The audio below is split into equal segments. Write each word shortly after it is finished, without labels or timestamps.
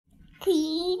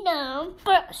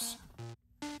Keenumbers.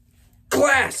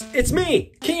 Class, it's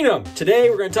me, Keenum. Today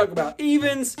we're going to talk about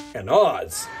evens and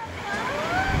odds.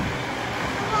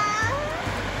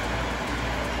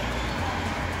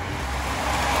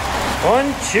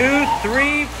 One, two,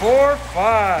 three, four,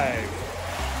 five.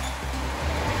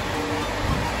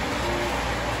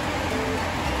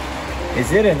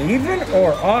 Is it an even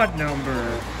or odd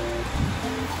number?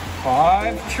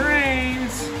 5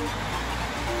 trains.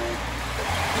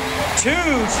 2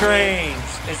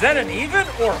 trains. Is that an even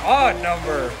or odd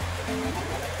number?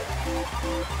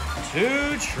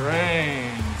 2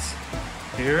 trains.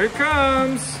 Here it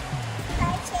comes.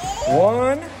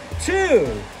 1,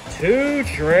 2. 2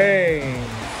 trains.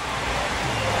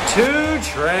 2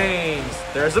 trains.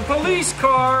 There's a police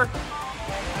car.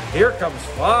 Here comes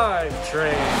 5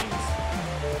 trains.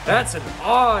 That's an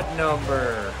odd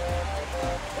number.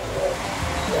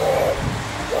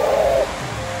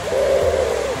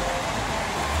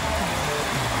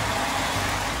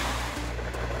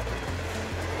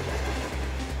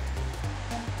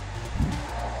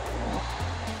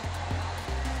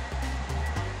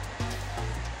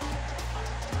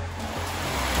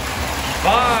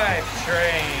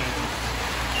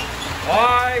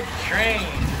 Five trains.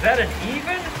 Is that an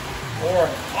even or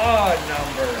an odd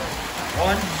number?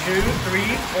 1, 2,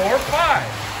 3, 4,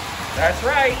 5. That's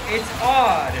right, it's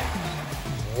odd.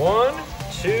 1,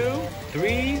 2,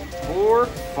 3, 4,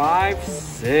 5,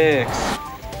 6.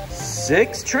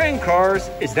 6 train cars.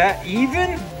 Is that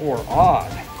even or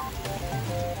odd?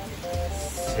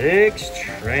 6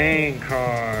 train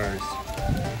cars.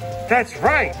 That's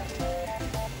right.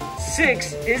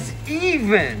 6 is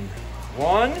even.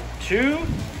 1, 2,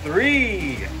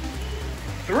 3.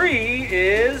 3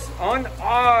 is an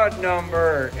odd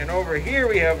number. And over here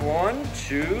we have 1,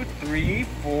 2, 3,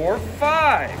 4,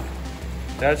 5.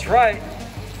 That's right.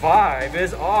 5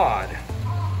 is odd.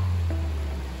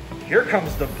 Here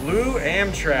comes the blue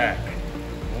Amtrak.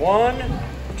 1,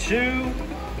 2,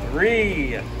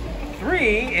 3.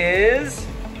 3 is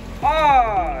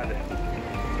odd.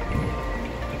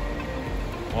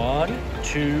 1,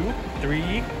 2,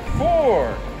 3,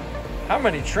 4. How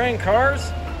many train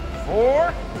cars?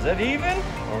 4. Is that even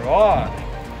or odd?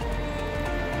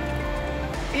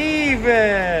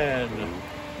 Even.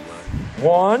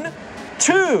 1,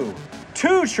 2.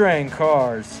 2 train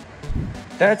cars.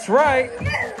 That's right.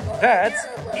 That's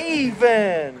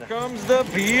even. Here comes the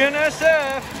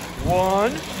BNSF.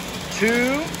 1,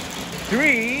 2,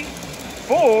 3,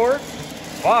 4,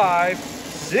 5,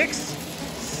 6,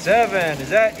 7. Is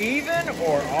that even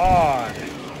or odd?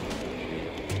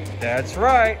 That's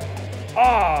right.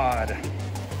 Odd.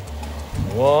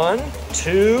 1,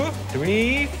 2,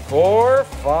 3, 4,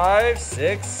 5,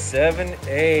 6, 7,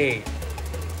 8.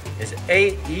 Is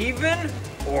 8 even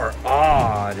or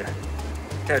odd?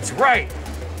 That's right.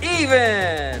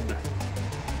 Even.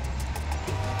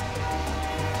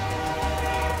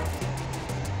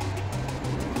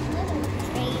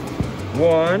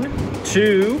 1,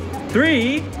 2,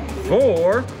 3,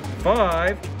 4,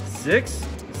 5, 6,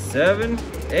 7,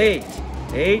 8.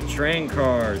 8 train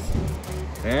cars.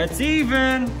 That's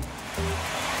even.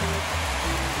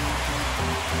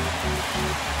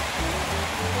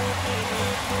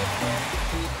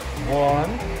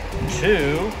 1,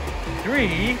 2,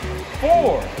 3,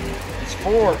 4. Is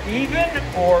 4 even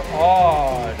or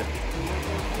odd?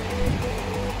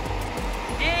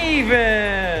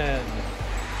 Even.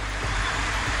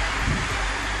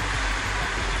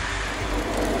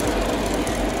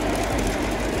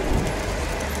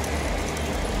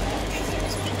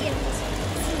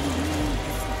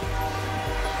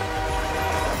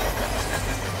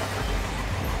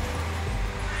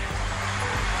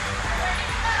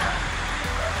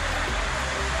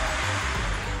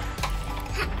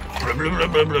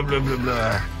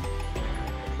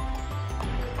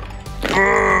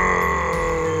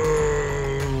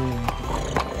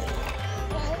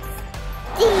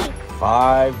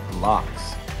 5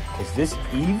 blocks. Is this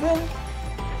even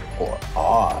or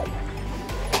odd?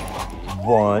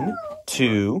 1,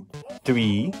 2,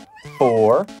 3,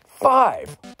 4,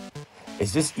 5.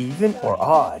 Is this even or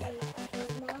odd?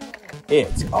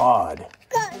 It's odd.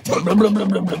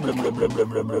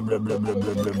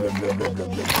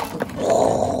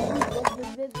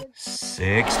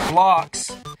 6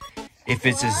 blocks. If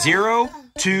it's a 0,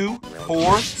 2,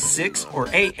 4, 6, or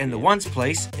 8 in the ones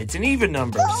place, it's an even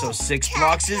number, so 6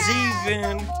 blocks is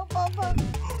even.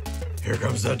 Here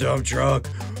comes the dump truck.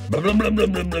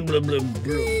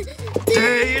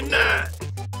 Day and night.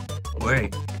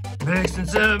 Wait, mix and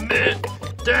cement.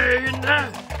 Day and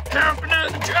night. Helping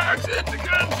out the trucks at the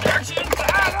construction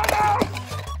site.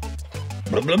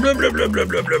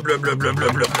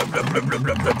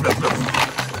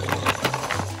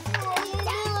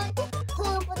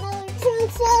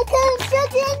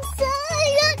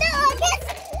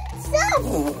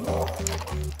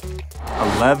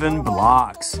 $11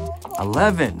 blocks.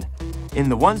 11. In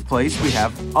the ones place, we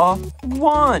have a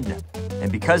 1.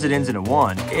 And because it ends in a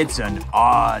 1, it's an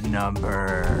odd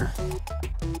number.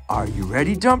 Are you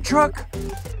ready, dump truck?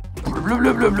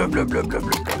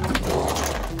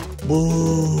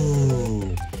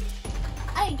 Boo.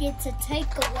 I get to take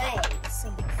away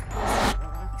some of these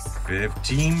blocks.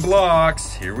 15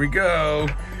 blocks. Here we go.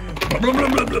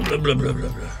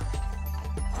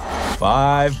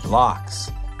 5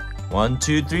 blocks. 1,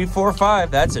 2, 3, 4,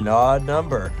 5. That's an odd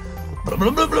number.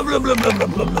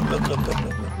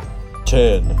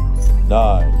 10,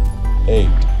 9, 8,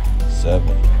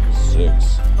 7,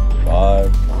 6,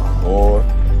 5, 4,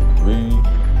 3,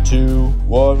 2,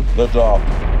 1. Lift off.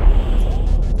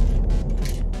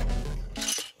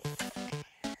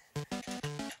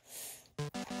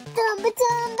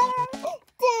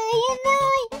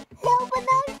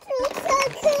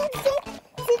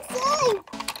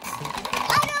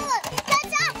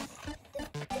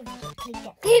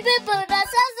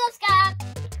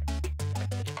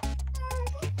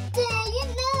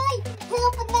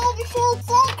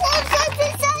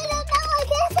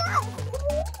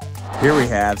 Here we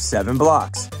have 7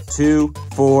 blocks. 2,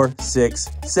 4, 6,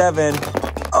 7.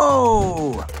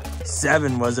 Oh!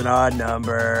 7 was an odd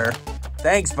number.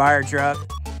 Thanks, fire truck.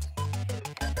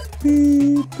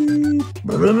 Beep, beep.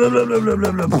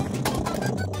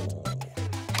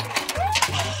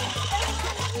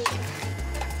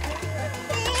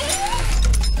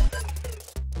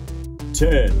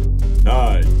 10,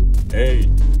 9, 8,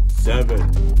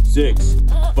 7, 6,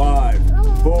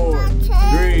 5, 4,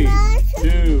 3,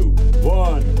 2,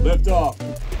 1. Lift off.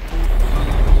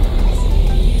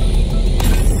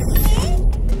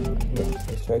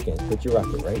 Let's try again. Put your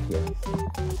rocket right here.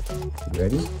 You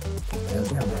ready? Down,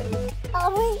 ready.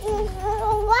 Are we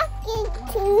walking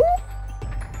too?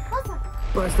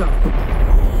 Bust off.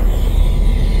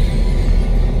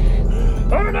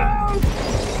 Oh no!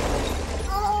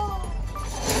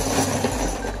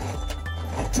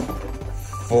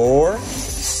 4,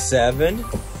 7,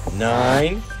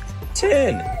 9,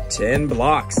 10. 10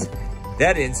 blocks.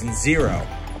 That ends in 0.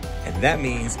 And that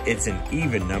means it's an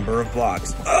even number of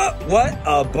blocks. What?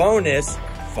 A bonus.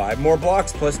 5 more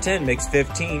blocks plus 10 makes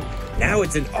 15. Now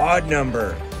it's an odd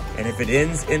number. And if it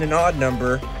ends in an odd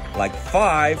number, like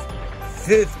 5,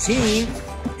 15,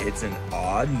 it's an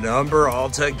odd number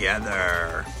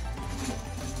altogether.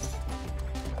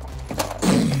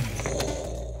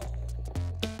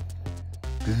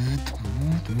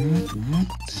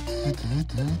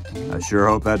 I sure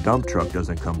hope that dump truck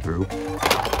doesn't come through.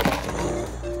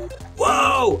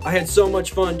 Whoa! I had so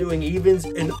much fun doing evens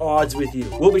and odds with you.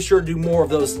 We'll be sure to do more of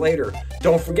those later.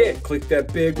 Don't forget, click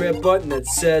that big red button that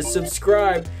says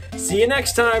subscribe. See you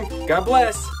next time. God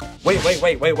bless.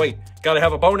 Wait. Gotta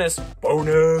have a bonus.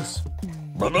 Bonus.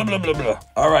 Blah, blah, blah, blah, blah.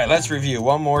 All right, let's review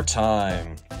one more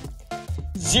time.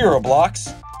 0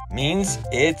 blocks means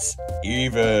it's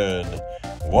even.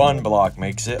 1 block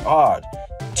makes it odd.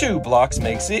 2 blocks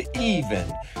makes it even.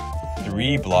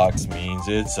 3 blocks means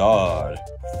it's odd.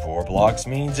 4 blocks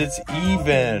means it's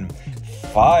even.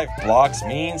 5 blocks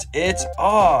means it's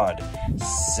odd.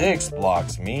 6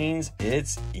 blocks means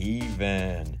it's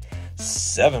even.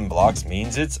 7 blocks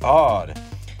means it's odd.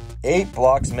 8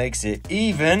 blocks makes it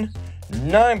even.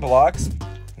 9 blocks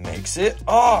makes it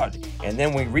odd. And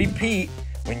then we repeat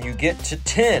when you get to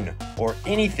 10 or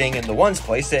anything in the ones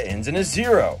place that ends in a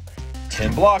 0.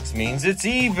 10 blocks means it's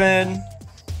even.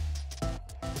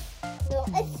 No,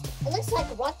 it looks like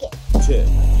a rocket. 10,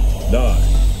 9,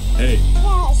 8,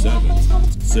 7,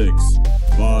 6,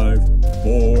 5,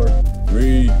 4,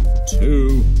 3,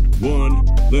 2, 1.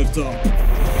 Lift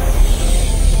off.